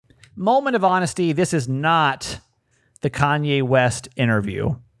moment of honesty, this is not the Kanye West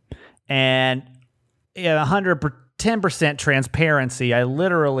interview. And 110% transparency, I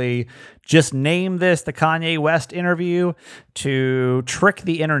literally just named this the Kanye West interview to trick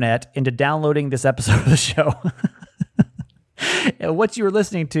the internet into downloading this episode of the show. What you were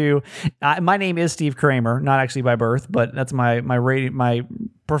listening to, my name is Steve Kramer, not actually by birth, but that's my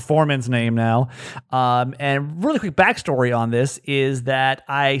performance name now. And really quick backstory on this is that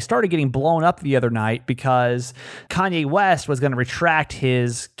I started getting blown up the other night because Kanye West was going to retract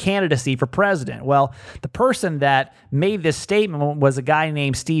his candidacy for president. Well, the person that made this statement was a guy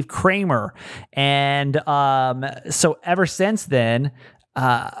named Steve Kramer. And so ever since then,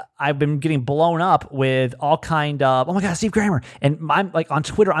 I've been getting blown up with all kind of, oh my God, Steve Kramer. And I'm like on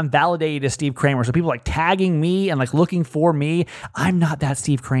Twitter, I'm validated as Steve Kramer. So people like tagging me and like looking for me. I'm not that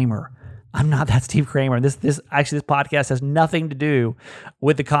Steve Kramer. I'm not that Steve Kramer. This podcast has nothing to do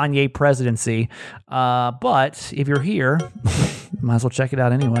with the Kanye presidency. But if you're here, might as well check it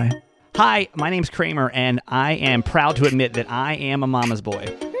out anyway. Hi, my name's Kramer, and I am proud to admit that I am a mama's boy.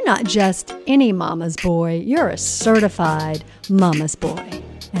 You're not just any mama's boy. You're a certified mama's boy.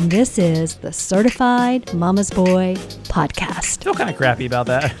 And this is the Certified Mama's Boy Podcast. I feel kind of crappy about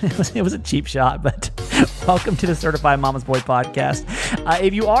that. It was a cheap shot, but welcome to the Certified Mama's Boy Podcast.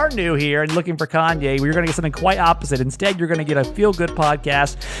 If you are new here and looking for Kanye, you're going to get something quite opposite. Instead, you're going to get a feel-good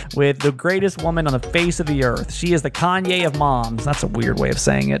podcast with the greatest woman on the face of the earth. She is the Kanye of moms. That's a weird way of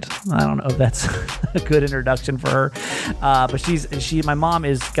saying it. I don't know if that's a good introduction for her. But my mom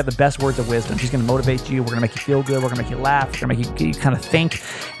is got the best words of wisdom. She's going to motivate you. We're going to make you feel good. We're going to make you laugh. We're going to make you kind of think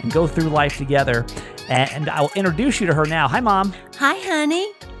and go through life together. And I will introduce you to her now. Hi, Mom. Hi,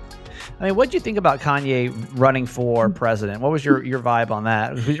 honey. I mean, what did you think about Kanye running for president? What was your vibe on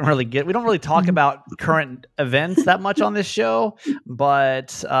that? We don't really talk about current events that much on this show,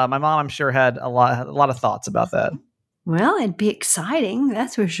 but my mom, I'm sure, had a lot of thoughts about that. Well, it'd be exciting,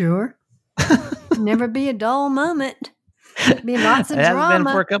 that's for sure. Never be a dull moment. Be lots of it drama. has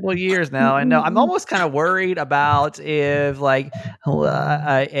been for a couple of years now. I know. I'm almost kind of worried about if, like,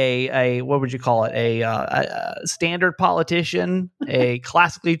 a what would you call it? A standard politician, a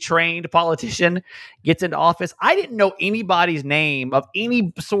classically trained politician, gets into office. I didn't know anybody's name of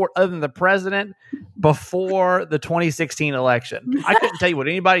any sort other than the president before the 2016 election. I couldn't tell you what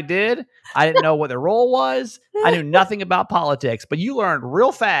anybody did. I didn't know what their role was. I knew nothing about politics. But you learned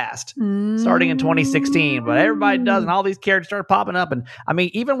real fast starting in 2016. But everybody does, and all these characters started popping up. And I mean,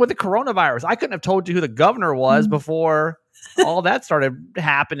 even with the coronavirus, I couldn't have told you who the governor was before all that started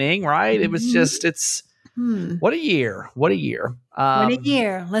happening, right? It was just, what a year. What a year. What a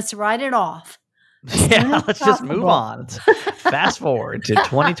year. Let's write it off. Yeah, let's just move on. Let's fast forward to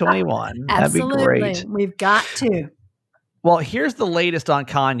 2021. Absolutely. That'd be great. We've got to. Well, here's the latest on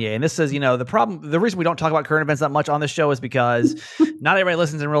Kanye. And this is, the reason we don't talk about current events that much on this show is because not everybody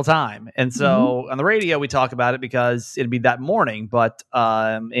listens in real time. And so on the radio, we talk about it because it'd be that morning. But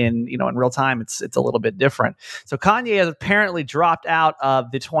in real time, it's a little bit different. So Kanye has apparently dropped out of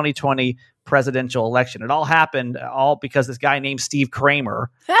the 2020 presidential election. It all happened because this guy named Steve Kramer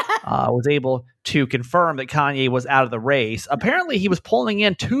was able to confirm that Kanye was out of the race. Apparently, he was polling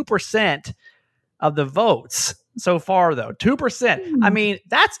in 2% of the votes so far, though. 2%. I mean,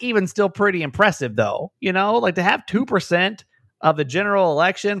 that's even still pretty impressive, though. Like to have 2% of the general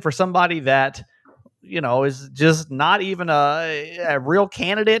election for somebody that, is just not even a real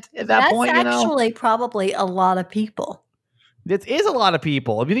candidate at that point. That's actually probably a lot of people. It is a lot of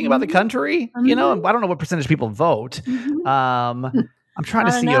people. If you think about the country, I don't know what percentage people vote. I'm trying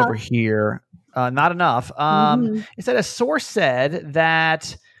to see over here. Not enough. It said a source said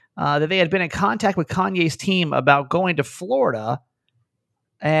that they had been in contact with Kanye's team about going to Florida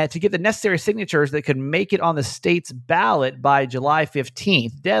to get the necessary signatures that could make it on the state's ballot by July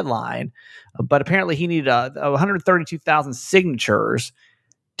 15th deadline. But apparently he needed 132,000 signatures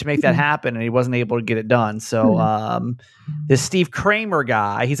to make that happen, and he wasn't able to get it done. So this Steve Kramer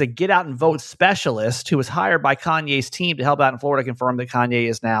guy, he's a get out and vote specialist who was hired by Kanye's team to help out in Florida, confirmed that Kanye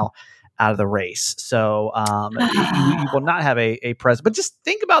is now out of the race. So you will not have a president. But just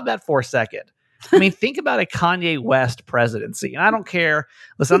think about that for a second. I mean, think about a Kanye West presidency. And I don't care.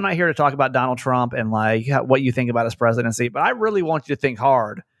 Listen, I'm not here to talk about Donald Trump and like what you think about his presidency, but I really want you to think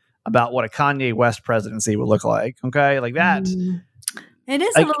hard about what a Kanye West presidency would look like. Okay? Like that. It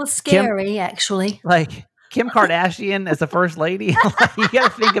is a little scary, actually. Like Kim Kardashian as the first lady. You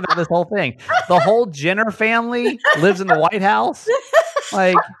got to think about this whole thing. The whole Jenner family lives in the White House.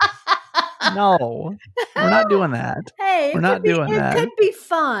 Like, no, we're not doing that. Hey, we're not doing that. It could be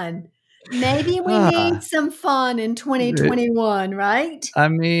fun. Maybe we need some fun in 2021, right? I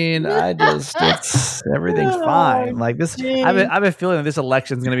mean, it's everything's fine. Like this, I have a feeling this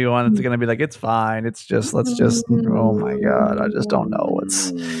election's going to be one that's going to be like, it's fine. It's just, oh my God. I just don't know.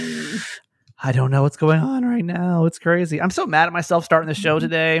 I don't know what's going on right now. It's crazy. I'm so mad at myself starting the show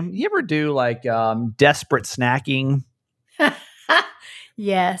today. You ever do like desperate snacking?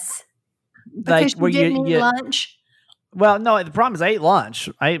 Yes. Like because you didn't eat lunch? Well, no, the problem is I ate lunch.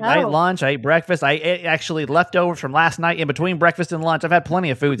 I ate lunch. I ate breakfast. I ate actually leftovers from last night in between breakfast and lunch. I've had plenty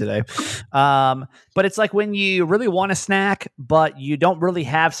of food today. But it's like when you really want a snack, but you don't really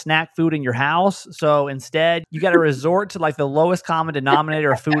have snack food in your house. So instead, you got to resort to like the lowest common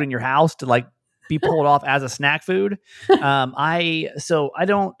denominator of food in your house to like be pulled off as a snack food. I'm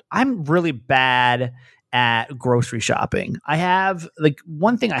really bad at grocery shopping. I have like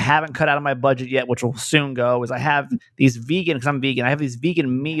one thing I haven't cut out of my budget yet, which will soon go, is I have these vegan, because I'm vegan, I have these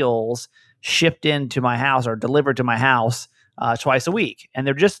vegan meals shipped into my house or delivered to my house twice a week. And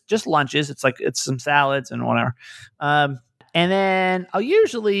they're just lunches. It's some salads and whatever. And then I'll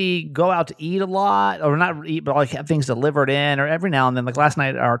usually go out to eat a lot, or not eat, but I'll have things delivered in, or every now and then, like last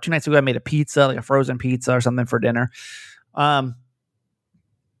night or 2 nights ago, I made a pizza, like a frozen pizza or something for dinner.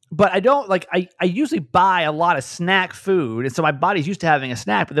 But I don't like, I usually buy a lot of snack food. And so my body's used to having a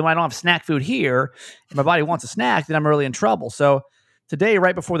snack, but then when I don't have snack food here and my body wants a snack, then I'm really in trouble. So today,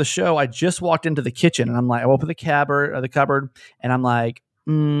 right before the show, I just walked into the kitchen and I'm like, I opened the cupboard and I'm like,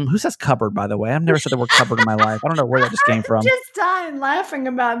 who says cupboard, by the way? I've never said the word cupboard in my life. I don't know where that just came from. Just dying laughing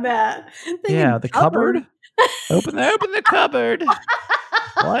about that. Yeah, the cupboard. Open the cupboard.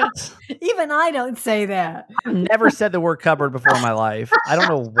 What? Even I don't say that. I've never said the word cupboard before in my life. I don't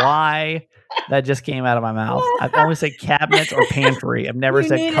know why that just came out of my mouth. I've always said cabinets or pantry. I've never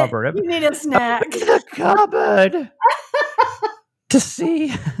said cupboard. You need a snack. The cupboard to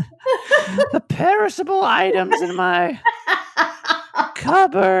see the perishable items in my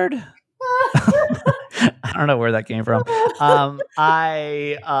cupboard. I don't know where that came from.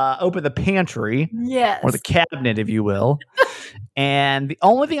 I opened the pantry, or the cabinet, if you will. And the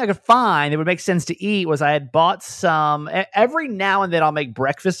only thing I could find that would make sense to eat was I had bought some. Every now and then I'll make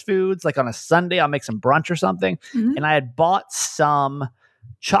breakfast foods. Like on a Sunday, I'll make some brunch or something. Mm-hmm. And I had bought some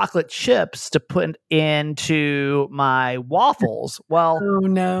chocolate chips to put into my waffles. Well, oh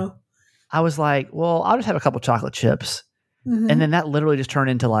no. I was like, well, I'll just have a couple chocolate chips. Mm-hmm. And then that literally just turned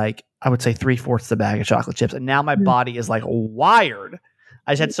into like, I would say 3/4 the bag of chocolate chips. And now my body is like wired.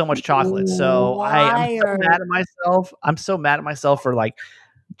 I just had so much chocolate. So I'm so mad at myself. I'm so mad at myself for like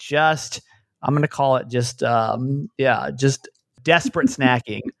I'm going to call it just desperate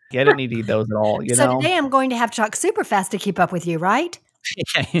snacking. I didn't need to eat those at all. You know? Today I'm going to have choc super fast to keep up with you, right?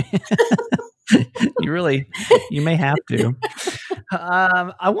 You may have to.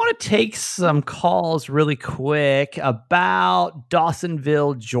 I want to take some calls really quick about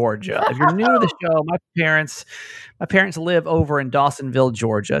Dawsonville, Georgia. If you're new to the show, my parents live over in Dawsonville,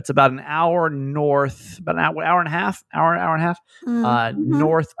 Georgia. It's about an hour north, about an hour and a half,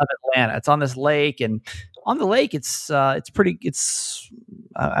 north of Atlanta. It's on this lake, and on the lake, it's Lake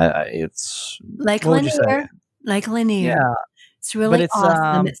Lanier. Lake Lanier. Yeah. It's really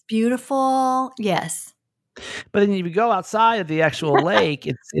awesome. It's beautiful. Yes. But then you go outside of the actual lake,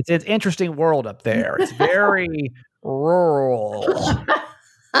 it's an interesting world up there. It's very rural,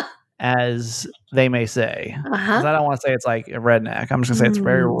 as they may say. I don't want to say it's like a redneck. I'm just going to say it's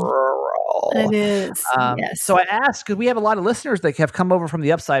very rural. It is. Yes. So I asked, because we have a lot of listeners that have come over from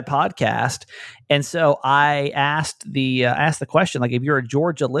the Upside podcast. And so I asked the question, like, if you're a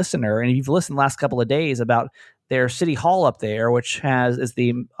Georgia listener and you've listened the last couple of days about their city hall up there, which is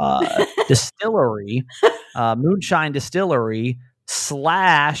the distillery, Moonshine Distillery /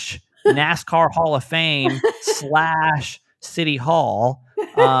 NASCAR Hall of Fame / City Hall.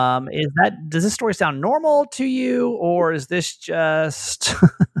 Does this story sound normal to you, or is this just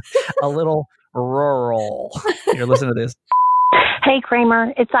a little rural? Here, listen to this. Hey,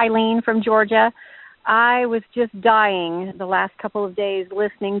 Kramer. It's Eileen from Georgia. I was just dying the last couple of days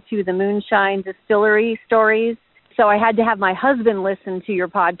listening to the Moonshine Distillery stories. So I had to have my husband listen to your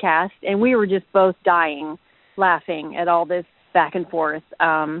podcast, and we were just both dying, laughing at all this back and forth.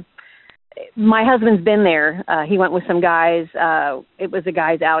 My husband's been there. He went with some guys. It was a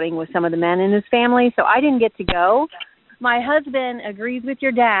guy's outing with some of the men in his family, so I didn't get to go. My husband agrees with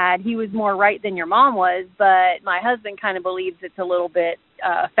your dad. He was more right than your mom was, but my husband kind of believes it's a little bit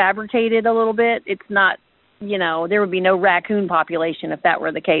fabricated a little bit. It's not, there would be no raccoon population if that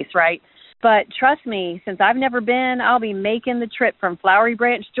were the case, right? But trust me, since I've never been, I'll be making the trip from Flowery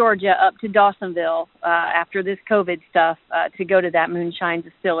Branch, Georgia, up to Dawsonville after this COVID stuff to go to that moonshine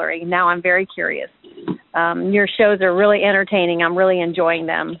distillery. Now I'm very curious. Your shows are really entertaining. I'm really enjoying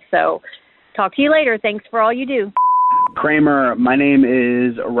them. So talk to you later. Thanks for all you do. Kramer, my name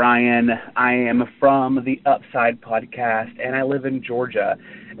is Ryan. I am from the Upside podcast, and I live in Georgia.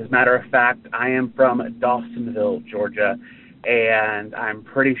 As a matter of fact, I am from Dawsonville, Georgia, and I'm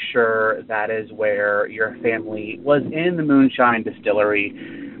pretty sure that is where your family was in the moonshine distillery.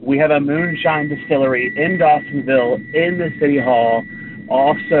 We have a moonshine distillery in Dawsonville in the City Hall.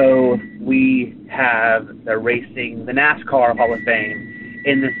 Also, we have the NASCAR Hall of Fame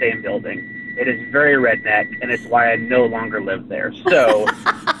in the same building. It is very redneck, and it's why I no longer live there. So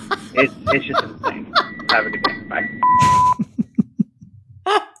it's just insane. Have a good day. Bye.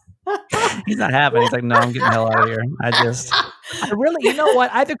 He's not having it. He's like, no, I'm getting the hell out of here. I really, you know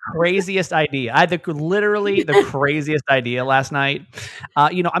what? I had the craziest idea. Literally the craziest idea last night.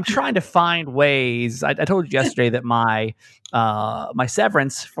 I'm trying to find ways. I told you yesterday that my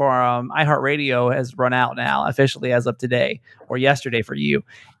severance from iHeartRadio has run out now, officially as of today or yesterday for you.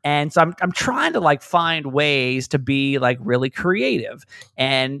 And so I'm trying to like find ways to be like really creative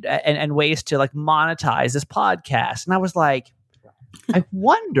and ways to like monetize this podcast. And I was like, I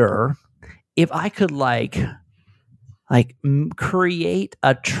wonder if I could create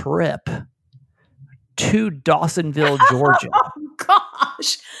a trip to Dawsonville, Georgia. Oh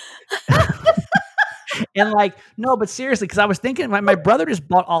gosh. And no, but seriously, because I was thinking, my brother just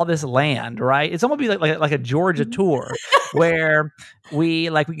bought all this land, right? It's almost be like a Georgia tour where we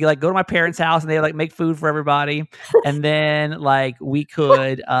go to my parents' house and they make food for everybody, and then we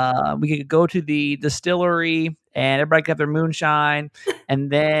could go to the distillery and everybody could have their moonshine, and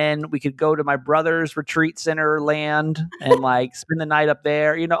then we could go to my brother's retreat center land and spend the night up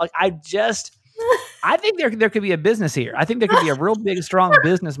there. I think there could be a business here. I think there could be a real big, strong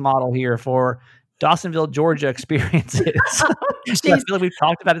business model here for Dawsonville, Georgia experiences. I feel like we've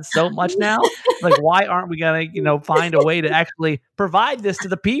talked about it so much now. Why aren't we going to, find a way to actually provide this to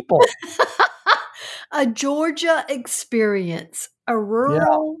the people? A Georgia experience, a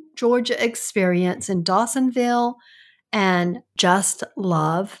rural Georgia experience in Dawsonville, and Just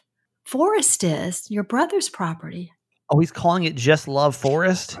Love Forest is your brother's property. Oh, he's calling it Just Love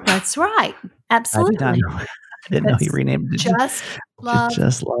Forest? That's right. Absolutely. I didn't know he renamed it. Just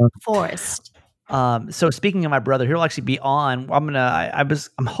Love Forest. So speaking of my brother, he'll actually be on.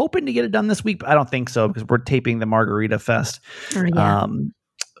 I'm hoping to get it done this week, but I don't think so because we're taping the Margarita Fest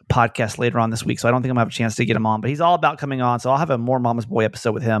podcast later on this week. So I don't think I'm gonna have a chance to get him on, but he's all about coming on. So I'll have a more Mama's Boy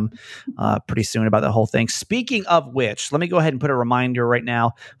episode with him pretty soon about the whole thing. Speaking of which, let me go ahead and put a reminder right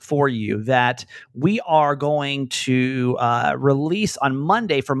now for you that we are going to release on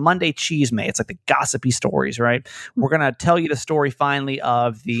Monday for Monday Cheese May. It's like the gossipy stories, right? We're going to tell you the story finally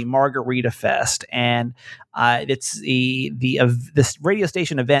of the Margarita Fest. And it's this radio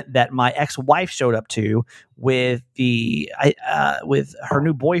station event that my ex-wife showed up to with with her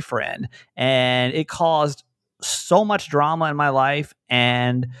new boyfriend, and it caused so much drama in my life.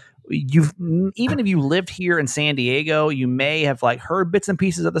 And even if you lived here in San Diego, you may have heard bits and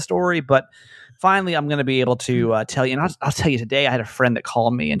pieces of the story, but finally I'm going to be able to tell you. And I'll tell you today, I had a friend that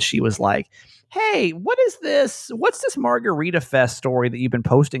called me and she was like, hey, what is this? What's this Margarita Fest story that you've been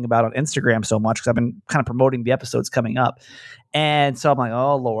posting about on Instagram so much? Because I've been kind of promoting the episodes coming up. And so I'm like,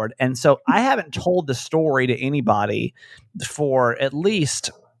 oh, Lord. And so I haven't told the story to anybody for at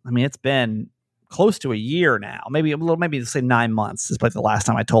least, it's been close to a year now. Maybe let's say 9 months is the last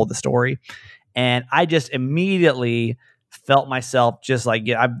time I told the story. And I just immediately felt myself just I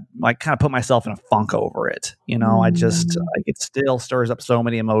kind of put myself in a funk over it. I just it still stirs up so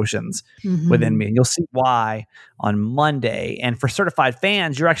many emotions within me. And you'll see why on Monday. And for certified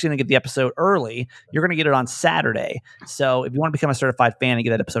fans, you're actually going to get the episode early. You're going to get it on Saturday. So if you want to become a certified fan and get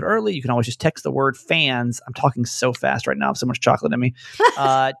that episode early, you can always just text the word fans. I'm talking so fast right now. I have so much chocolate in me.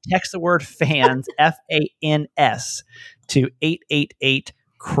 Text the word fans, FANS, to 888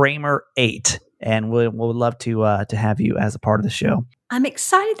 Kramer 8. And we'll love to have you as a part of the show. I'm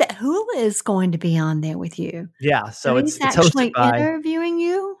excited that Hula is going to be on there with you. Yeah, so it's actually hosted by, interviewing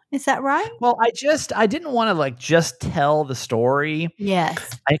you. Is that right? Well, I didn't want to just tell the story.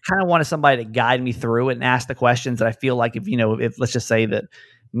 Yes, I kind of wanted somebody to guide me through it and ask the questions that I feel like if let's just say that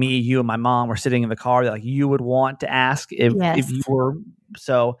me, you, and my mom were sitting in the car that you would want to ask if you were.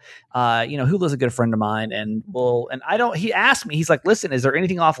 So, Hula's a good friend of mine, and he asked me, he's like, listen, is there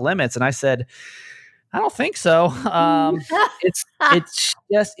anything off limits? And I said, I don't think so.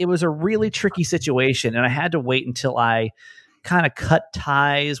 It was a really tricky situation, and I had to wait until I kind of cut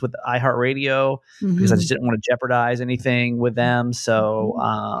ties with iHeartRadio because I just didn't want to jeopardize anything with them. So,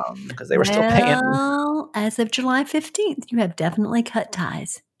 because they were still paying. Well, as of July 15th, you have definitely cut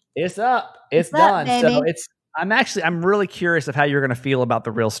ties. It's up. It's done. Up, so I'm really curious of how you're going to feel about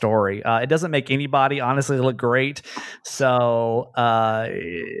the real story. It doesn't make anybody honestly look great. So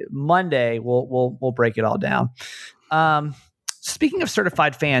Monday we'll break it all down. Speaking of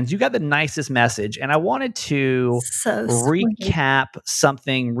certified fans, you got the nicest message, and I wanted to recap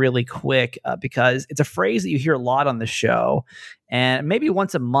something really quick because it's a phrase that you hear a lot on the show, and maybe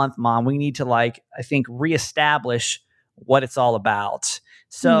once a month, Mom, we need to I think reestablish what it's all about.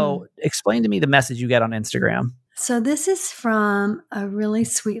 So explain to me the message you get on Instagram. So this is from a really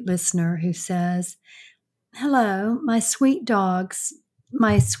sweet listener who says, "Hello, my sweet dog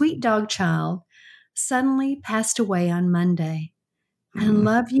child suddenly passed away on Monday, and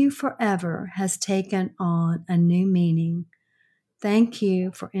love you forever has taken on a new meaning. Thank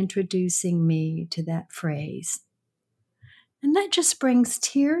you for introducing me to that phrase." And that just brings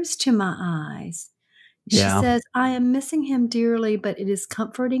tears to my eyes. She says, "I am missing him dearly, but it is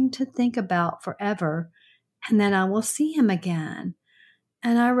comforting to think about forever and that I will see him again."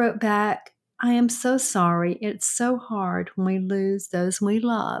 And I wrote back, "I am so sorry. It's so hard when we lose those we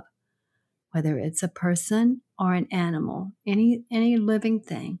love, whether it's a person or an animal, any living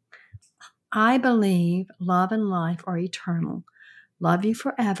thing. I believe love and life are eternal. Love you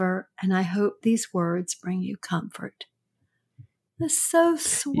forever, and I hope these words bring you comfort." That's so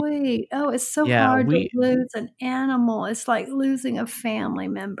sweet. Oh, it's so hard to lose an animal. It's like losing a family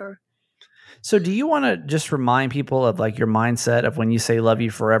member. So do you want to just remind people of your mindset of when you say love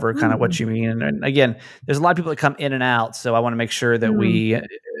you forever, kind of what you mean? And again, there's a lot of people that come in and out. So I want to make sure that we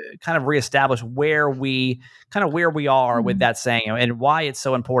kind of reestablish where we are with that saying and why it's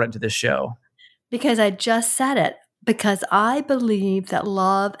so important to this show. Because I just said it. Because I believe that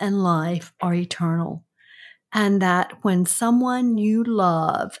love and life are eternal. And that when someone you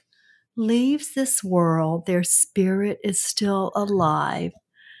love leaves this world, their spirit is still alive,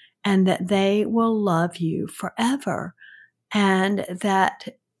 and that they will love you forever, and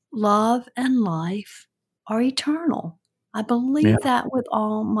that love and life are eternal. I believe that with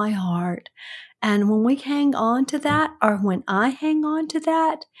all my heart. And when we hang on to that, or when I hang on to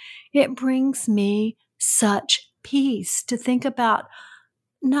that, it brings me such peace to think about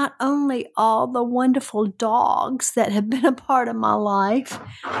not only all the wonderful dogs that have been a part of my life,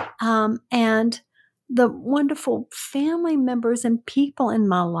 and the wonderful family members and people in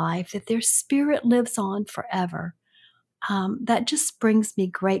my life, that their spirit lives on forever. That just brings me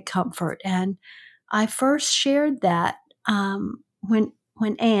great comfort. And I first shared that when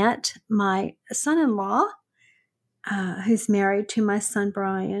Aunt, my son-in-law, who's married to my son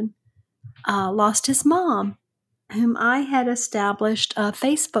Brian, lost his mom, whom I had established a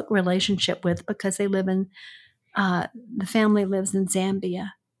Facebook relationship with because they live in, the family lives in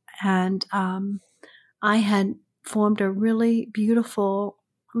Zambia. And I had formed a really beautiful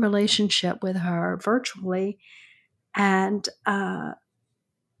relationship with her virtually. And I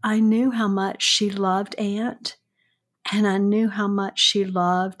knew how much she loved Aunt, and I knew how much she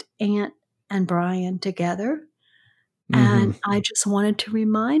loved Aunt and Brian together. And I just wanted to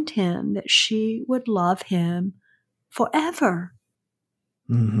remind him that she would love him forever.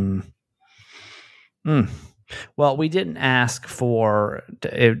 Well, we didn't ask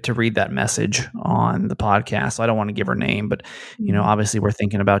to read that message on the podcast, so I don't want to give her name, but obviously we're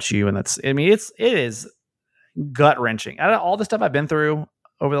thinking about you, and it is gut wrenching. Out of all the stuff I've been through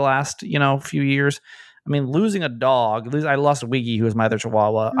over the last few years, losing a dog. I lost Wiggy, who was my other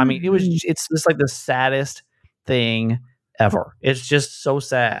Chihuahua. It's just like the saddest thing ever. It's just so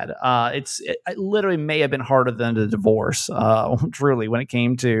sad. It literally may have been harder than the divorce. Truly, when it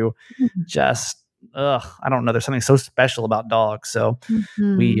came to just. I don't know. There's something so special about dogs. So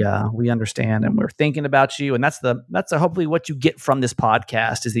we understand, and we're thinking about you. And that's hopefully what you get from this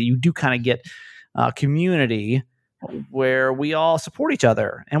podcast is that you do kind of get community where we all support each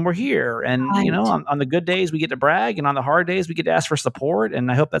other, and we're here. And on the good days we get to brag, and on the hard days we get to ask for support.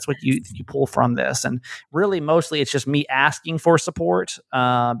 And I hope that's what you pull from this. And really, mostly it's just me asking for support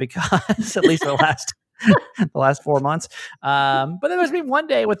because at least the last 4 months. But there must be one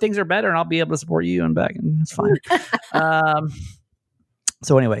day when things are better and I'll be able to support you and back, and it's fine.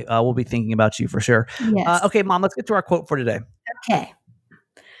 So anyway, we'll be thinking about you for sure. Yes. Okay, Mom, let's get to our quote for today. Okay.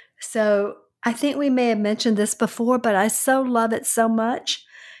 So I think we may have mentioned this before, but I so love it so much.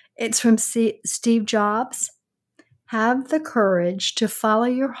 It's from Steve Jobs. "Have the courage to follow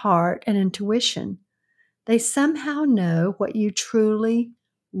your heart and intuition. They somehow know what you truly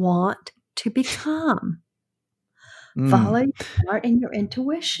want to become." Follow your heart and your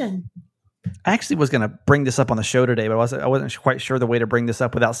intuition. I actually was going to bring this up on the show today, but I wasn't quite sure the way to bring this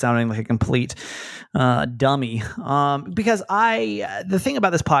up without sounding like a complete dummy. Because the thing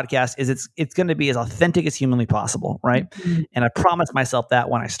about this podcast is it's going to be as authentic as humanly possible, right? Mm-hmm. And I promised myself that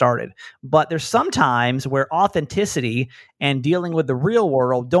when I started. But there's some times where authenticity and dealing with the real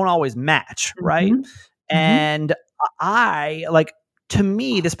world don't always match, right? Mm-hmm. And to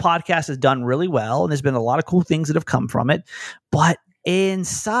me, this podcast has done really well, and there's been a lot of cool things that have come from it. But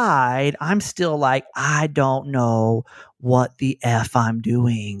inside, I'm still like, I don't know what the F I'm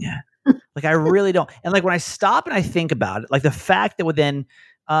doing. Like, I really don't. And like, when I stop and I think about it, like the fact that within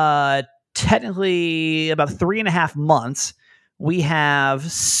technically about 3.5 months, we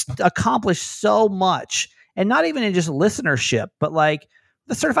have accomplished so much, and not even in just listenership, but like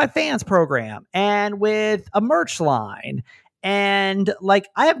the Certified Fans program and with a merch line. And like,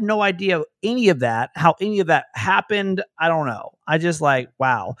 I have no idea how any of that happened. I don't know. I just like,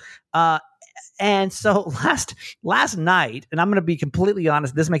 wow. And so last night, and I'm going to be completely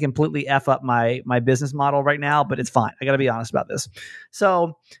honest, this may completely F up my business model right now, but it's fine. I got to be honest about this.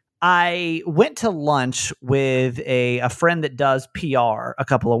 So I went to lunch with a friend that does PR a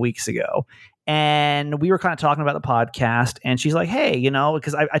couple of weeks ago. And we were kind of talking about the podcast, and she's like, hey,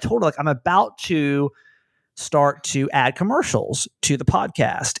 because I told her, like, I'm about to start to add commercials to the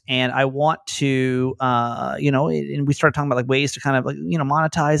podcast, and I want to, and we started talking about like ways to kind of like,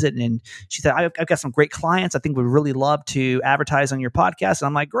 monetize it. And she said, I've got some great clients. I think we'd really love to advertise on your podcast. And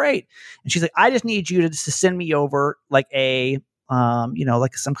I'm like, great. And she's like, I just need you to send me over like a,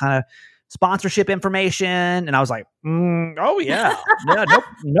 like some kind of sponsorship information. And I was like, oh yeah,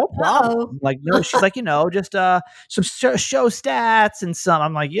 no problem. Like, no, she's like, just some show stats and some.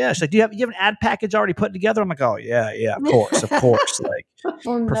 I'm like, yeah. She's like, do you have an ad package already put together? I'm like, oh yeah, of course. Like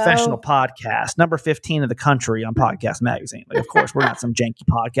professional podcast, number 15 of the country on Podcast Magazine. Like, of course, we're not some janky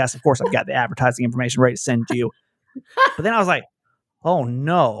podcast. Of course, I've got the advertising information ready to send to you. But then I was like, oh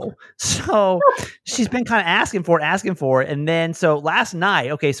no. So she's been kind of asking for it. And then, so last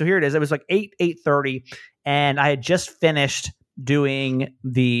night, okay, so here it is. It was like 8:30, and I had just finished doing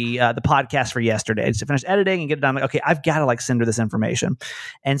the podcast for yesterday. I just finished editing and get it done. I'm like, okay, I've got to like send her this information.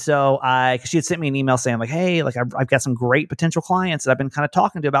 And so she had sent me an email saying like, hey, like I've got some great potential clients that I've been kind of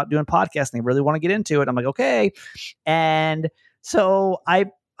talking to about doing podcasts, and they really want to get into it. I'm like, okay. And so I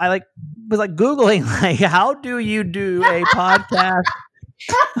like was like Googling like, how do you do a podcast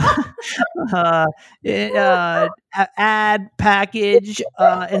ad package?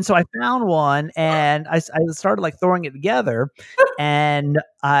 And so I found one, and I started like throwing it together, and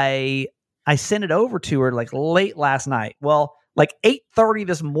I sent it over to her like late last night. Well, like 8:30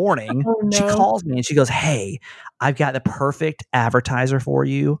 this morning, she calls me and she goes, hey, I've got the perfect advertiser for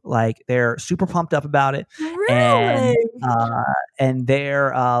you. Like, they're super pumped up about it. Really? And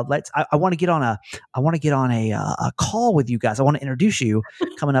they're I want to get on a call with you guys. I want to introduce you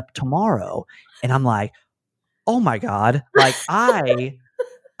coming up tomorrow. And I'm like, oh my God. Like I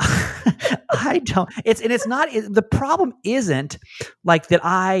don't, it's not, the problem isn't like that.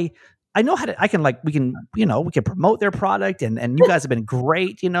 I know how to, we can promote their product, and you guys have been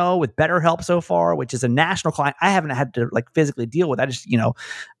great, with BetterHelp so far, which is a national client. I haven't had to like physically deal with. I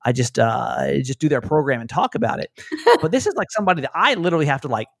just do their program and talk about it. But this is like somebody that I literally have to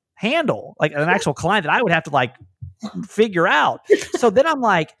like handle, like an actual client that I would have to like figure out. So then I'm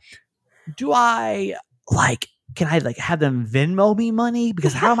like, can I like have them Venmo me money?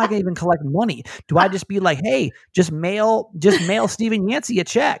 Because how am I going to even collect money? Do I just be like, hey, just mail Stephen Yancey a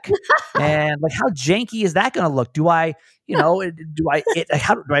check? And like, how janky is that going to look?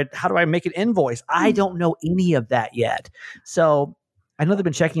 How do I make an invoice? I don't know any of that yet. So I know they've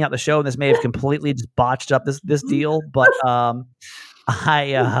been checking out the show, and this may have completely just botched up this deal, but I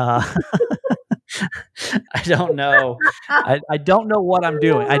don't know. I don't know what I'm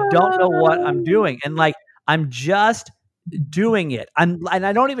doing. And like, I'm just doing it. And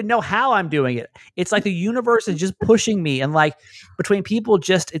I don't even know how I'm doing it. It's like the universe is just pushing me, and like between people,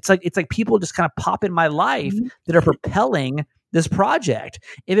 it's like people just kind of pop in my life that are propelling this project.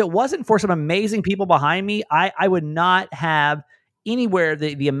 If it wasn't for some amazing people behind me, I would not have anywhere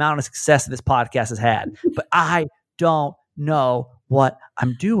the amount of success that this podcast has had. But I don't know what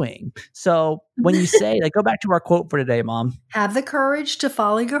I'm doing. So when you say, like, go back to our quote for today, Mom. Have the courage to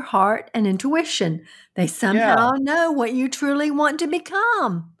follow your heart and intuition. They somehow know what you truly want to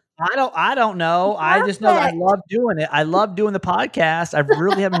become. I don't know. Perfect. I just know that I love doing it. I love doing the podcast. I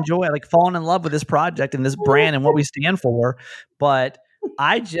really have enjoyed like falling in love with this project and this brand and what we stand for. But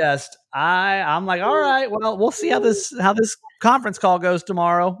I'm like, all right, well, we'll see how this conference call goes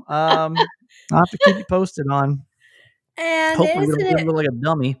tomorrow. I'll have to keep you posted on. And Hopefully we don't look like a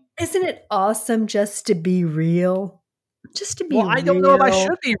dummy. isn't it awesome just to be real? Just to be real. Well, I don't know if I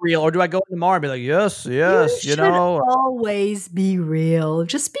should be real, or do I go tomorrow and be like, yes, You should know. always be real.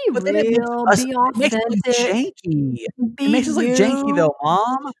 Just be But then real, be authentic. It makes us look janky. Be It makes us look janky though,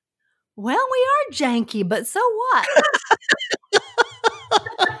 Mom. Well, we are janky, but so what?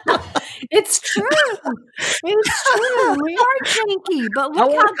 It's true. It's true. We are janky, but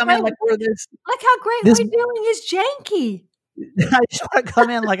look how great we're doing is janky. I just want to come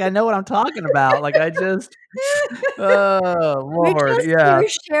in like I know what I'm talking about. Like I just, oh Lord, we're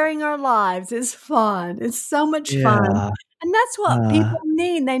sharing our lives. It's fun. It's so much fun, and that's what people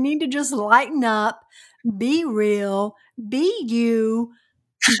need. They need to just lighten up, be real, be you,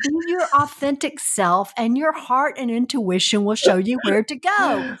 be your authentic self, and your heart and intuition will show you where to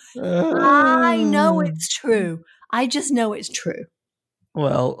go. I know it's true. I just know it's true.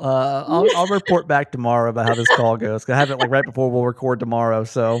 Well, I'll report back tomorrow about how this call goes. I have it like right before we'll record tomorrow.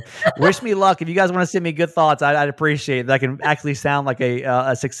 So wish me luck. If you guys want to send me good thoughts, I'd appreciate it. That can actually sound like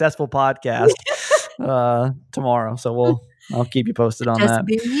a successful podcast tomorrow. So I'll keep you posted on that. Just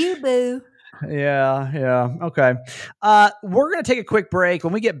be you, boo. Yeah. Okay. We're going to take a quick break.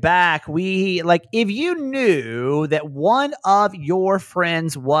 When we get back, if you knew that one of your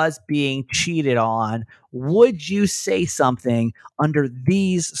friends was being cheated on, would you say something under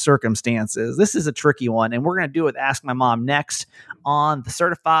these circumstances? This is a tricky one, and we're going to do it with Ask My Mom next on the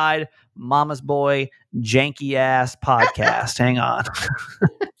Certified Mama's Boy Janky Ass podcast. Hang on.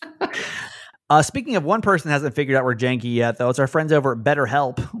 Speaking of one person that hasn't figured out we're janky yet, though, it's our friends over at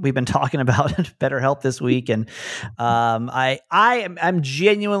BetterHelp. We've been talking about BetterHelp this week, and I'm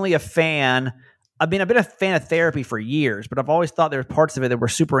genuinely a fan. I mean, I've been a fan of therapy for years, but I've always thought there were parts of it that were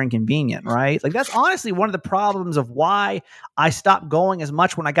super inconvenient, right? Like that's honestly one of the problems of why I stopped going as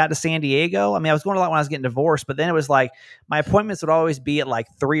much when I got to San Diego. I mean, I was going a lot when I was getting divorced, but then it was like my appointments would always be at like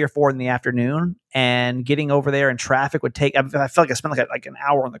 3 or 4 in the afternoon, and getting over there in traffic would take, I felt like I spent like an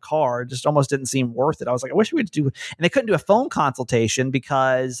hour in the car. It just almost didn't seem worth it. I was like, I wish we could do, and they couldn't do a phone consultation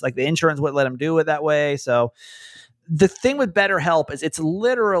because like the insurance wouldn't let them do it that way. So the thing with BetterHelp is it's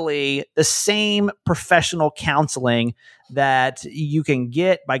literally the same professional counseling that you can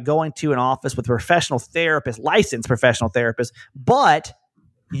get by going to an office with a professional therapist, licensed professional therapist, but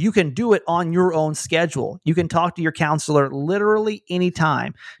you can do it on your own schedule. You can talk to your counselor literally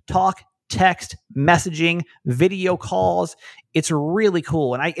anytime. Talk, text, messaging, video calls. It's really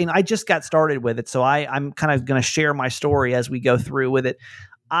cool. And I just got started with it. So I'm kind of going to share my story as we go through with it.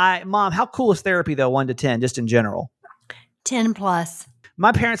 Mom, how cool is therapy though, 1 to 10, just in general? 10 plus.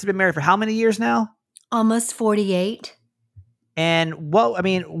 My parents have been married for how many years now? Almost 48. And what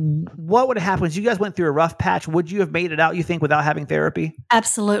would have happened? You guys went through a rough patch. Would you have made it out, you think, without having therapy?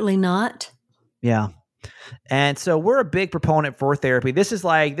 Absolutely not. Yeah. And so we're a big proponent for therapy. This is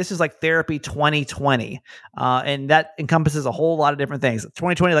like therapy 2020. And that encompasses a whole lot of different things.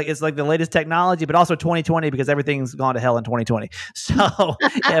 2020, it's like the latest technology, but also 2020 because everything's gone to hell in 2020. So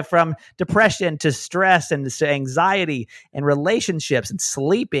from depression to stress and to anxiety and relationships and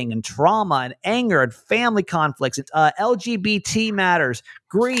sleeping and trauma and anger and family conflicts, LGBT matters,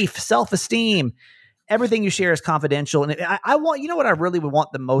 grief, self-esteem. Everything you share is confidential. And I want, you know what I really would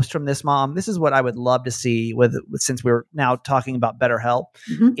want the most from this, Mom? This is what I would love to see since we're now talking about BetterHelp,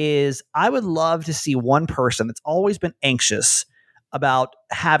 is I would love to see one person that's always been anxious about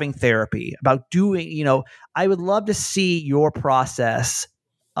having therapy, about doing, I would love to see your process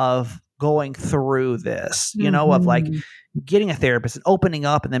of going through this, of like getting a therapist and opening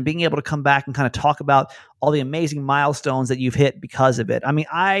up and then being able to come back and kind of talk about all the amazing milestones that you've hit because of it. I mean,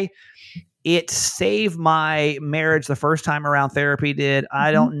 it saved my marriage the first time around. Therapy did.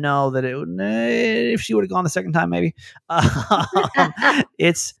 I don't know that if she would have gone the second time, maybe.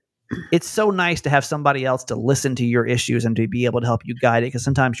 It's so nice to have somebody else to listen to your issues and to be able to help you guide it, because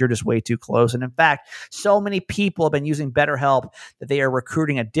sometimes you're just way too close. And in fact, so many people have been using BetterHelp that they are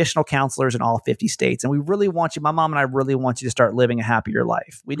recruiting additional counselors in all 50 states. And we really want you, my mom and I really want you to start living a happier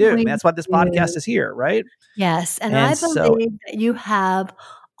life. We do. That's what this podcast is here, right? Yes. And I believe that you have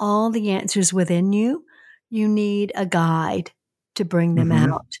all the answers within you. You need a guide to bring them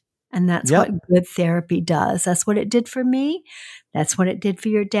out. And that's what good therapy does. That's what it did for me. That's what it did for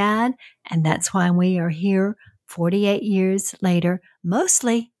your dad. And that's why we are here 48 years later,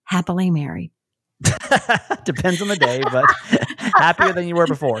 mostly happily married. Depends on the day, but happier than you were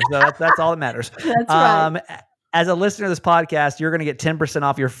before. So that's all that matters. That's right. As a listener of this podcast, you're going to get 10%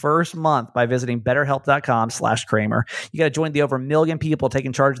 off your first month by visiting betterhelp.com/Kramer. You got to join the over 1 million people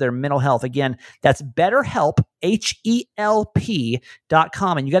taking charge of their mental health. Again, that's BetterHelp, HELP.com.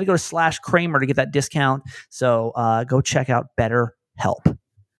 And you got to go to /Kramer to get that discount. So go check out BetterHelp.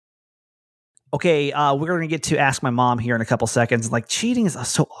 Okay, we're going to get to Ask My Mom here in a couple seconds. Like, cheating is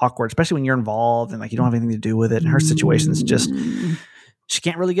so awkward, especially when you're involved and like you don't have anything to do with it. And her situation is just... She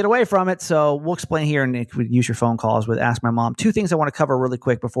can't really get away from it. So we'll explain here and we use your phone calls with Ask My Mom. 2 things I want to cover really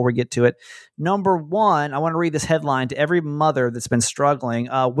quick before we get to it. Number 1, I want to read this headline to every mother that's been struggling.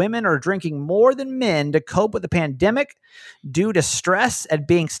 Women are drinking more than men to cope with the pandemic due to stress and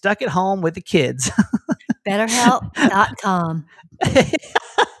being stuck at home with the kids. BetterHelp.com.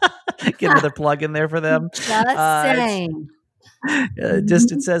 Get another plug in there for them. Just saying.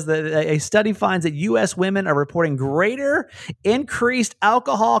 It says that a study finds that U.S. women are reporting greater increased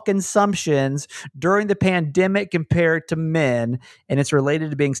alcohol consumptions during the pandemic compared to men, and it's related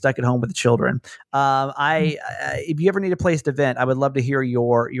to being stuck at home with the children. If you ever need a place to vent, I would love to hear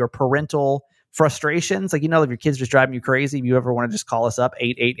your parental frustrations. Like, if your kids just driving you crazy, if you ever want to just call us up,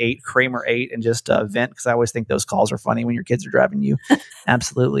 888-Kramer8 and just vent, because I always think those calls are funny when your kids are driving you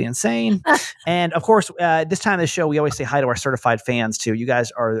absolutely insane. And of course, this time of the show, we always say hi to our certified fans too. You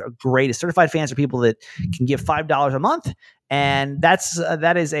guys are great. Certified fans are people that can give $5 a month. And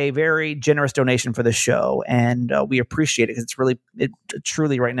that is a very generous donation for the show, and we appreciate it because it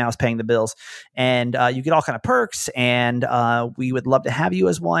truly right now is paying the bills. And you get all kind of perks, and we would love to have you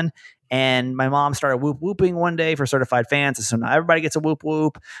as one. And my mom started whooping one day for certified fans, and so now everybody gets a whoop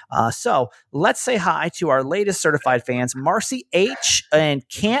whoop. So let's say hi to our latest certified fans, Marcy H. in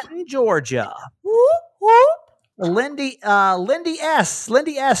Canton, Georgia. Whoop whoop. Lindy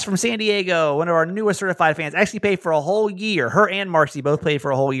S from San Diego, one of our newest certified fans, actually paid for a whole year. Her and Marcy both paid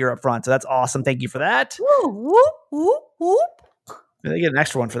for a whole year up front. So that's awesome. Thank you for that. Whoop, whoop, whoop, whoop. They get an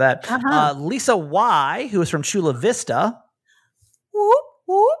extra one for that. Lisa Y, who is from Chula Vista. Whoop,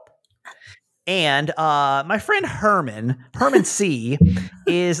 whoop. And my friend Herman C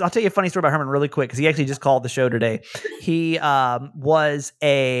I'll tell you a funny story about Herman really quick because he actually just called the show today. He lives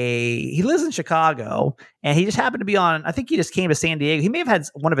in Chicago, and he just happened to be on, I think he just came to San Diego. He may have had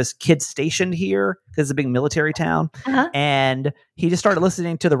one of his kids stationed here because it's a big military town. And he just started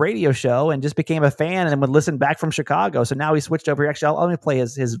listening to the radio show and just became a fan and then would listen back from Chicago. So now he switched over here. Actually, let me play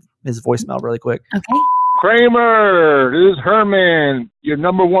his voicemail really quick. Okay. Kramer, this is Herman, your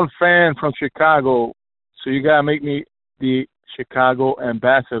number 1 fan from Chicago. So you got to make me the Chicago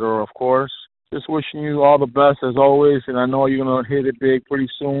ambassador, of course. Just wishing you all the best as always, and I know you're going to hit it big pretty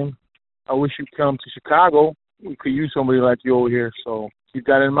soon. I wish you'd come to Chicago. We could use somebody like you over here, so keep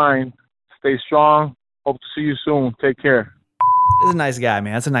that in mind. Stay strong. Hope to see you soon. Take care. He's a nice guy,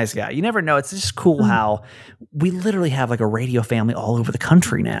 man. That's a nice guy. You never know. It's just cool how we literally have like a radio family all over the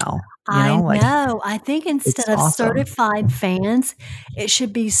country now. I know. I think instead of awesome. Certified fans, it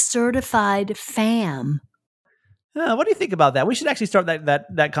should be certified fam. What do you think about that? We should actually start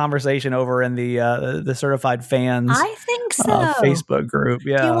that conversation over in the certified fans. I think so. Facebook group.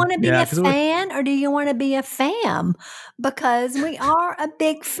 Yeah. Do you want to be a fan or do you want to be a fam? Because we are a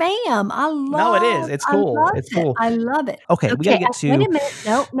big fam. No, it is. It's cool. Cool. I love it. Okay, we gotta get to. Wait a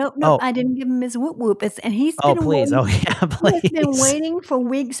minute. No. Oh. I didn't give him his whoop whoop. And he's been please. Waiting, please. He's been waiting for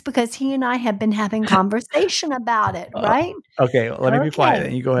weeks because he and I have been having conversation about it. Right? Okay. Let me be quiet.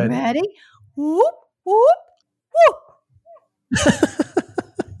 Then you go ahead. Ready? Whoop whoop.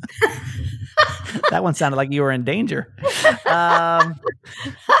 That one sounded like you were in danger.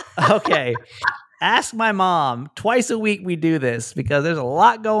 Okay. Ask My Mom. Twice a week we do this because there's a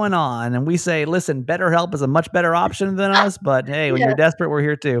lot going on. And we say, listen, BetterHelp is a much better option than us. But hey, when you're desperate, we're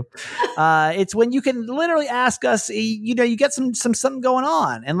here too. It's when you can literally ask us, you get something going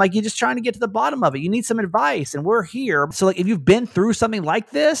on. And like you're just trying to get to the bottom of it. You need some advice. And we're here. So like if you've been through something like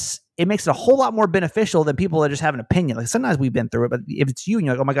this, it makes it a whole lot more beneficial than people that just have an opinion. Like sometimes we've been through it, but if it's you and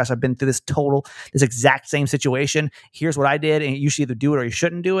you're like, oh my gosh, I've been through this exact same situation. Here's what I did. And you should either do it or you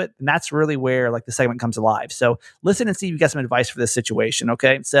shouldn't do it. And that's really where like the segment comes alive. So listen and see if you get some advice for this situation.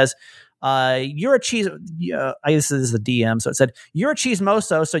 Okay. It says, you're a cheese. This is the DM. So it said, you're a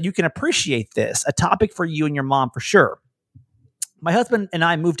chismoso, so you can appreciate this. A topic for you and your mom for sure. My husband and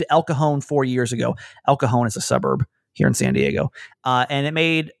I moved to El Cajon 4 years ago. El Cajon is a suburb here in San Diego.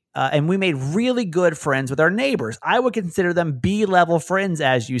 And we made really good friends with our neighbors. I would consider them B-level friends,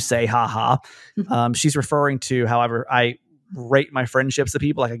 as you say, haha. She's referring to, however, I rate my friendships to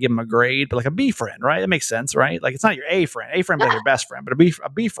people. Like I give them a grade, but like a B friend, right? That makes sense, right? Like it's not your A friend. A friend is like your best friend, but a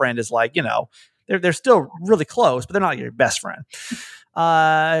B friend is like, they're still really close, but they're not your best friend.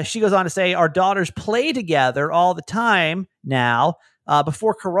 She goes on to say, our daughters play together all the time now.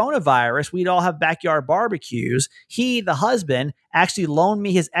 Before coronavirus, we'd all have backyard barbecues. He, the husband, actually loaned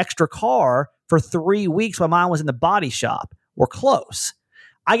me his extra car for 3 weeks while mine was in the body shop. We're close.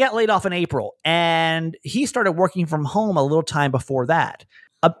 I got laid off in April, and he started working from home a little time before that.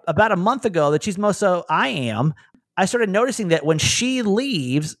 About a month ago, the chismoso I am, I started noticing that when she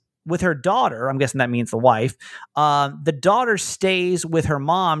leaves with her daughter, I'm guessing that means the wife, the daughter stays with her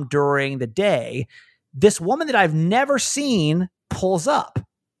mom during the day. This woman that I've never seen pulls up.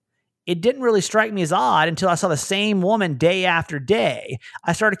 It didn't really strike me as odd until I saw the same woman day after day.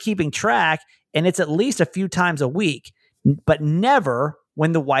 I started keeping track, and it's at least a few times a week, but never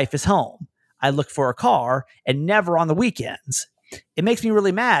when the wife is home. I look for a car, and never on the weekends. It makes me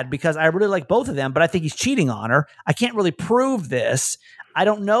really mad because I really like both of them, but I think he's cheating on her. I can't really prove this. I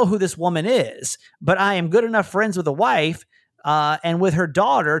don't know who this woman is, but I am good enough friends with the wife and with her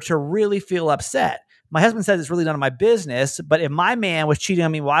daughter to really feel upset. My husband says it's really none of my business, but if my man was cheating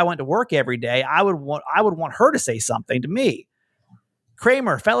on me while I went to work every day, I would want her to say something to me.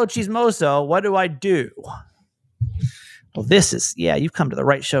 Kramer, fellow chismoso, what do I do? Well, this is, you've come to the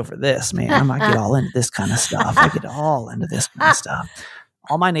right show for this, man. I might get all into this kind of stuff. I get all into this kind of stuff.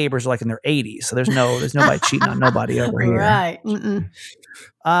 All my neighbors are like in their 80s, so there's nobody cheating on nobody over here. Right.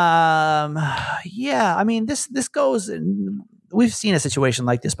 I mean, this goes, we've seen a situation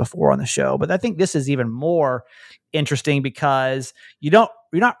like this before on the show, but I think this is even more interesting because you're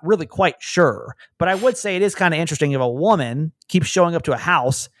not really quite sure. But I would say it is kind of interesting if a woman keeps showing up to a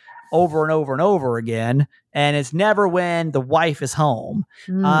house over and over and over again, and it's never when the wife is home.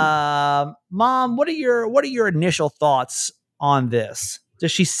 Mom, what are your initial thoughts on this?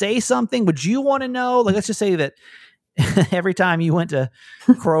 Does she say something? Would you want to know? Like, let's just say that every time you went to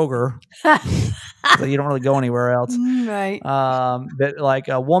Kroger, so you don't really go anywhere else, right? That like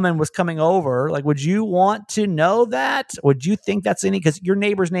a woman was coming over. Like, would you want to know that? Would you think that's because your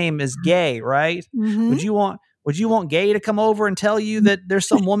neighbor's name is Gay, right? Mm-hmm. Would you want Gay to come over and tell you that there's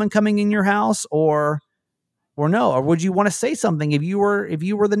some woman coming in your house, or no? Or would you want to say something if you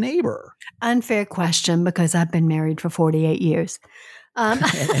were the neighbor? Unfair question, because I've been married for 48 years. And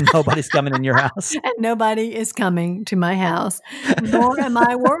nobody's coming in your house. And nobody is coming to my house. Nor am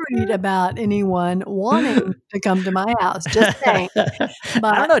I worried about anyone wanting to come to my house. Just saying. But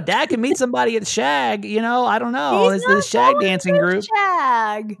I don't know. Dad can meet somebody at Shag. I don't know. It's the Shag dancing group.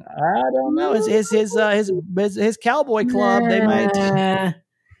 Shag. I don't know. His cowboy club. They might.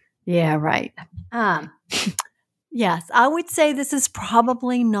 Yeah. Right. Yes, I would say this is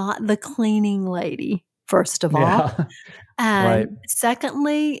probably not the cleaning lady. First of all. And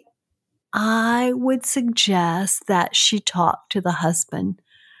secondly, I would suggest that she talk to the husband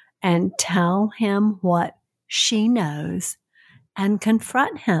and tell him what she knows and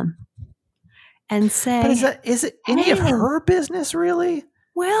confront him and say, but is it any of her business, really?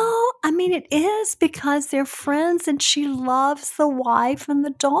 Well, I mean, it is, because they're friends and she loves the wife and the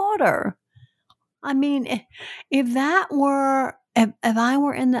daughter. I mean, if I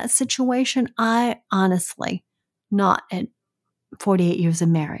were in that situation, I honestly, not at 48 years of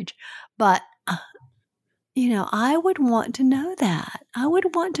marriage, but, I would want to know that.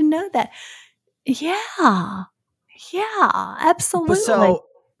 Yeah. Yeah, absolutely. So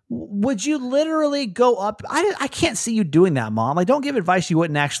would you literally go up? I can't see you doing that, Mom. Like, don't give advice you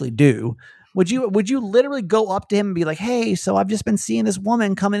wouldn't actually do. Would you literally go up to him and be like, hey, so I've just been seeing this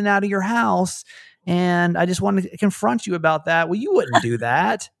woman coming in and out of your house, and I just wanted to confront you about that? Well, you wouldn't do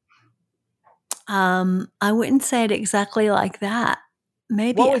that. I wouldn't say it exactly like that.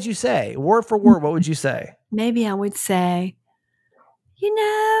 Maybe. What would you say? Word for word, what would you say? Maybe I would say,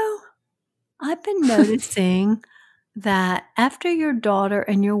 I've been noticing that after your daughter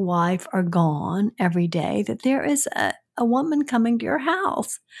and your wife are gone every day, that there is a woman coming to your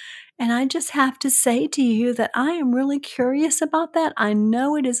house. And I just have to say to you that I am really curious about that. I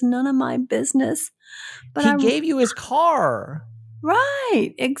know it is none of my business. But he gave you his car.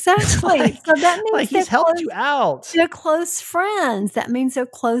 Right, exactly. So that means he's helped you out. They're close friends. That means they're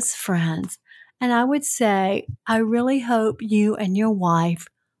close friends. And I would say, I really hope you and your wife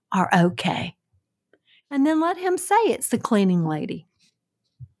are okay. And then let him say it's the cleaning lady.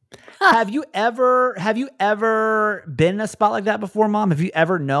 Have you ever been in a spot like that before, Mom? Have you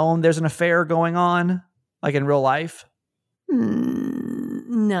ever known there's an affair going on, like in real life?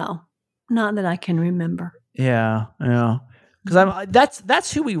 No, not that I can remember. Yeah. Because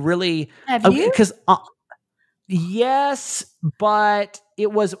that's who we really have you? Because yes, but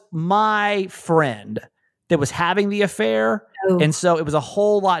it was my friend that was having the affair. And so it was a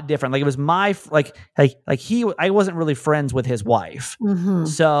whole lot different. Like it was my, I wasn't really friends with his wife.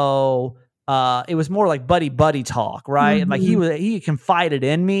 So it was more like buddy talk, right? And like he confided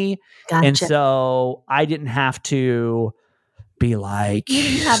in me. Gotcha. And so I didn't have to be like you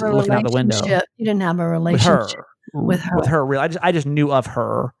didn't have a looking out the window. You didn't have a relationship with her. I just knew of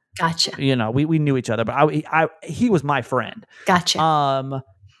her. Gotcha. You know, we knew each other, but he was my friend. Gotcha.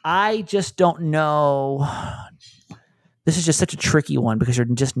 I just don't know. This is just such a tricky one because you're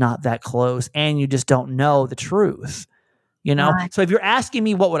just not that close and you just don't know the truth. You know? Right. So if you're asking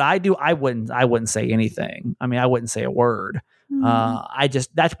me what would I do, I wouldn't say anything. I mean, I wouldn't say a word.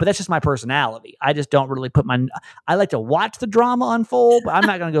 That's just my personality. I just don't really I like to watch the drama unfold, but I'm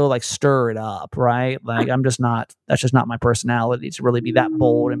not going to go like stir it up. Right. Like that's just not my personality to really be that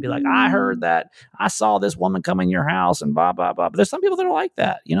bold and be like, I heard that I saw this woman come in your house and blah, blah, blah. But there's some people that are like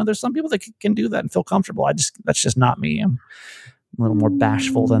that. You know, there's some people that can do that and feel comfortable. That's just not me. I'm a little more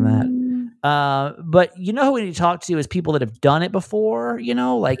bashful than that. But you know who we need to talk to is people that have done it before, you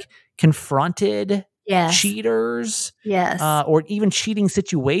know, like confronted cheaters, or even cheating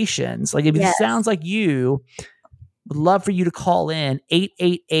situations. Like if it sounds like you, would love for you to call in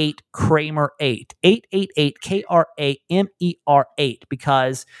 888-KRAMER-8, 888-KRAMER-8,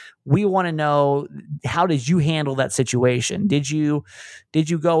 because we want to know, how did you handle that situation? Did you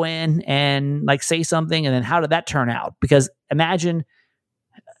go in and like say something, and then how did that turn out? Because imagine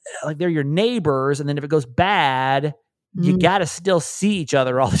like they're your neighbors, and then if it goes bad, you got to still see each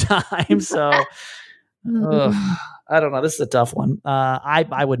other all the time. So I don't know. This is a tough one.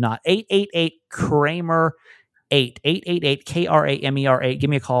 I would not. 888-KRAMER-8, 888-KRAMER-8. Give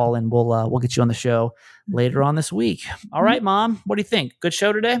me a call and we'll get you on the show later on this week. All right, Mom. What do you think? Good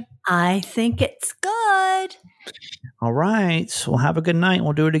show today? I think it's good. All right. Well, have a good night.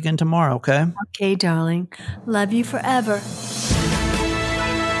 We'll do it again tomorrow. Okay. Okay, darling. Love you forever.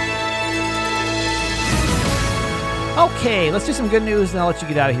 Okay, let's do some good news, and I'll let you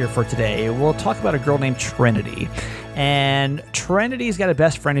get out of here for today. We'll talk about a girl named Trinity. And Trinity's got a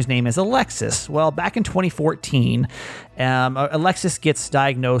best friend whose name is Alexis. Well, back in 2014, Alexis gets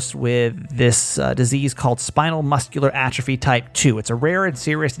diagnosed with this disease called spinal muscular atrophy type 2. It's a rare and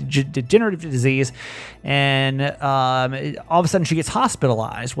serious degenerative disease, and all of a sudden she gets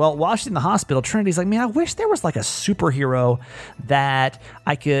hospitalized. Well, while she's in the hospital, Trinity's like, man, I wish there was like a superhero that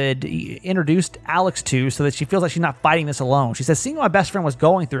I could introduce Alex to so that she feels like she's not fighting this alone. She says, seeing what my best friend was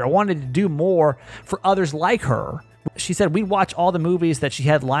going through, I wanted to do more for others like her. She said we'd watch all the movies that she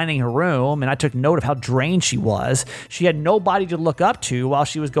had lining her room, and I took note of how drained she was. She had nobody to look up to while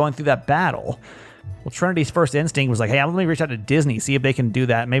she was going through that battle. Well, Trinity's first instinct was like, hey, let me reach out to Disney, see if they can do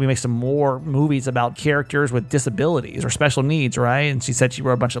that, maybe make some more movies about characters with disabilities or special needs, right? And she said she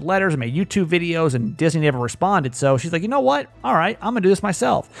wrote a bunch of letters and made YouTube videos, and Disney never responded. So she's like, you know what? All right, I'm going to do this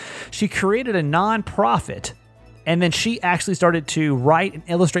myself. She created a nonprofit, and then she actually started to write and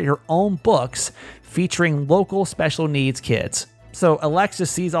illustrate her own books featuring local special needs kids. So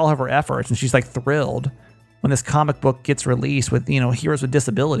Alexis sees all of her efforts, and she's like thrilled when this comic book gets released with, you know, heroes with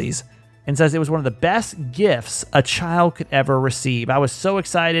disabilities, and says it was one of the best gifts a child could ever receive. I was so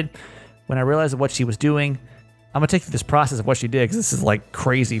excited when I realized what she was doing. I'm going to take you through this process of what she did, because this is like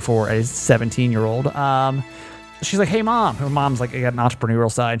crazy for a 17-year-old. She's like, hey, Mom. Her mom's like, got an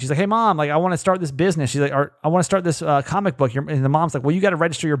entrepreneurial side. And she's like, hey, Mom, like, I want to start this business. She's like, I want to start this comic book. And the mom's like, well, you got to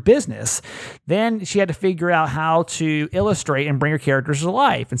register your business. Then she had to figure out how to illustrate and bring her characters to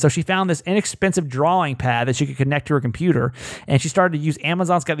life. And so she found this inexpensive drawing pad that she could connect to her computer. And she started to use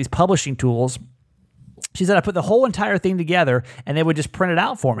Amazon's got these publishing tools. She said, I put the whole entire thing together, and they would just print it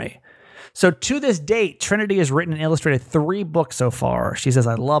out for me. So to this date, Trinity has written and illustrated 3 books so far. She says,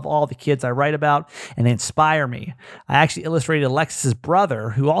 I love all the kids I write about, and they inspire me. I actually illustrated Alexis's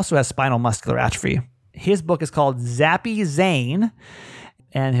brother, who also has spinal muscular atrophy. His book is called Zappy Zane,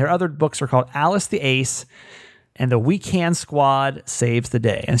 and her other books are called Alice the Ace and The We Can Squad Saves the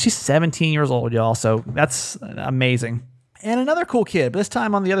Day. And she's 17 years old, y'all, so that's amazing. And another cool kid, but this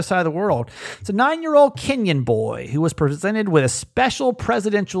time on the other side of the world. It's a 9-year-old Kenyan boy who was presented with a special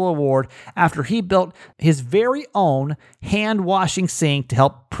presidential award after he built his very own hand-washing sink to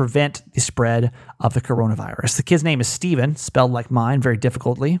help prevent the spread of the coronavirus. The kid's name is Stephen, spelled like mine, very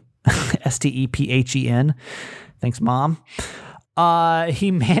difficultly. Stephen. Thanks, Mom. He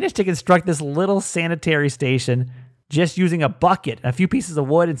managed to construct this little sanitary station just using a bucket, a few pieces of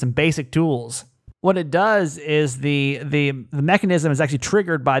wood, and some basic tools. What it does is the mechanism is actually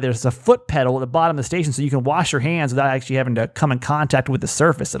triggered by there's a foot pedal at the bottom of the station, so you can wash your hands without actually having to come in contact with the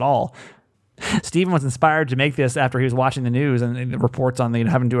surface at all. Stephen was inspired to make this after he was watching the news and the reports on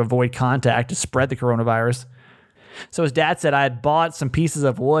having to avoid contact to spread the coronavirus. So his dad said, I had bought some pieces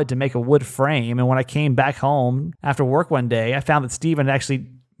of wood to make a wood frame, and when I came back home after work one day, I found that Stephen actually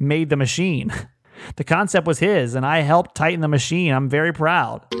made the machine. The concept was his, and I helped tighten the machine. I'm very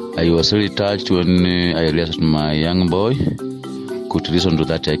proud. I was really touched when I realized my young boy could reason to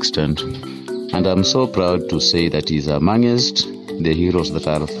that extent. And I'm so proud to say that he's amongst the heroes that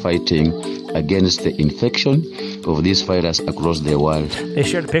are fighting against the infection of this virus across the world. They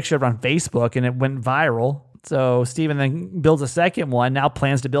shared a picture of it on Facebook, and it went viral. So Stephen then builds a second one, now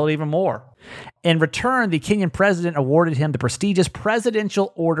plans to build even more. In return, the Kenyan president awarded him the prestigious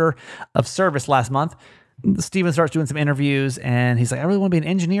Presidential Order of Service last month. Stephen starts doing some interviews, and he's like, I really want to be an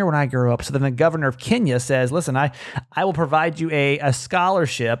engineer when I grow up. So then the governor of Kenya says, listen, I will provide you a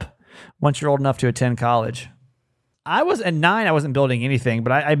scholarship once you're old enough to attend college. I was at 9, I wasn't building anything,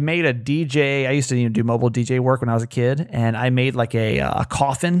 but I made a DJ. I used to do mobile DJ work when I was a kid, and I made like a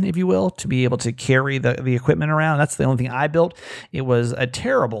coffin, if you will, to be able to carry the equipment around. That's the only thing I built. It was a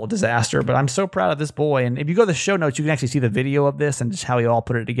terrible disaster, but I'm so proud of this boy. And if you go to the show notes, you can actually see the video of this and just how he all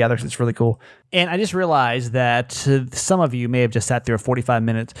put it together. So it's really cool. And I just realized that some of you may have just sat through a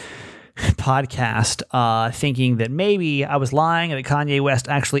 45-minute podcast thinking that maybe I was lying and that Kanye West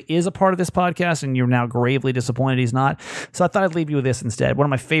actually is a part of this podcast, and you're now gravely disappointed he's not. So I thought I'd leave you with this instead. One of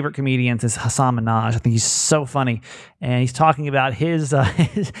my favorite comedians is Hassan Minaj. I think he's so funny, and he's talking about his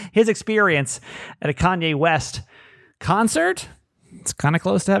experience at a Kanye West concert. It's kind of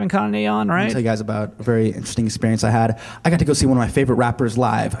close to having Kanye on, right? I'll tell you guys about a very interesting experience I had. I got to go see one of my favorite rappers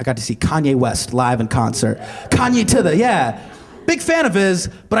live. I got to see Kanye West live in concert. Kanye to the, yeah. Big fan of his,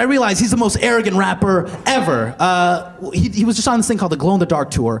 but I realized he's the most arrogant rapper ever. He was just on this thing called the Glow in the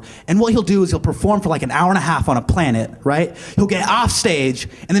Dark Tour, and what he'll do is he'll perform for like an hour and a half on a planet, right? He'll get off stage,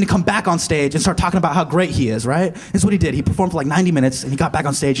 and then he'll come back on stage and start talking about how great he is, right? This is what he did. He performed for like 90 minutes, and he got back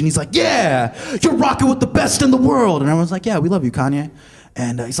on stage, and he's like, yeah, you're rocking with the best in the world. And everyone's like, yeah, we love you, Kanye.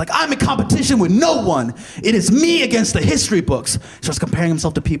 And he's like, I'm in competition with no one. It is me against the history books. He starts comparing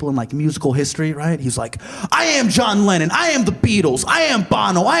himself to people in like musical history, right? He's like, I am John Lennon. I am the Beatles. I am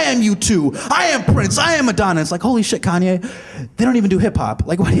Bono. I am U2. I am Prince. I am Madonna. It's like, holy shit, Kanye. They don't even do hip hop.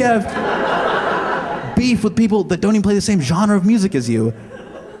 Like, why do you have beef with people that don't even play the same genre of music as you?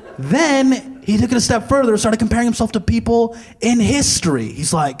 Then he took it a step further, started comparing himself to people in history.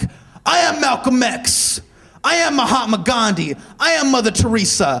 He's like, I am Malcolm X. I am Mahatma Gandhi. I am Mother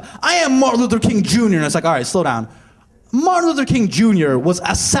Teresa. I am Martin Luther King Jr. And it's like, all right, slow down. Martin Luther King Jr. was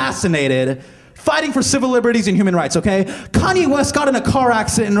assassinated fighting for civil liberties and human rights, okay? Kanye West got in a car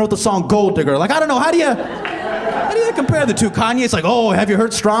accident and wrote the song Gold Digger. Like, I don't know, how do you compare the two? Kanye, it's like, oh, have you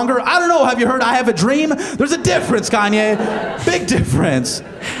heard Stronger? I don't know, have you heard I Have a Dream? There's a difference, Kanye. Big difference.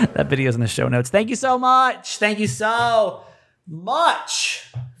 That video's in the show notes. Thank you so much. Thank you so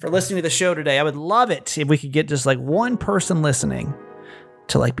much for listening to the show today. I would love it if we could get just like one person listening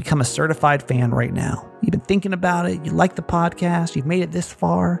to like become a certified fan right now. You've been thinking about it. You like the podcast. You've made it this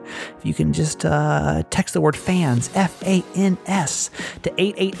far. If you can just text the word fans, FANS, to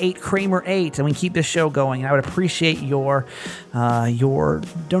 888-Kramer8, and we can keep this show going. And I would appreciate your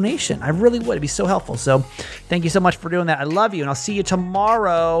donation. I really would. It'd be so helpful. So thank you so much for doing that. I love you, and I'll see you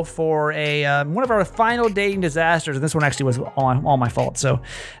tomorrow for a one of our final dating disasters. And this one actually was all my fault. So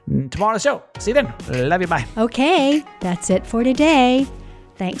tomorrow's show. See you then. Love you. Bye. Okay, that's it for today.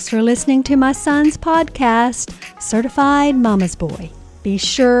 Thanks for listening to my son's podcast, Certified Mama's Boy. Be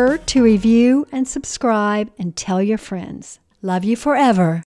sure to review and subscribe and tell your friends. Love you forever.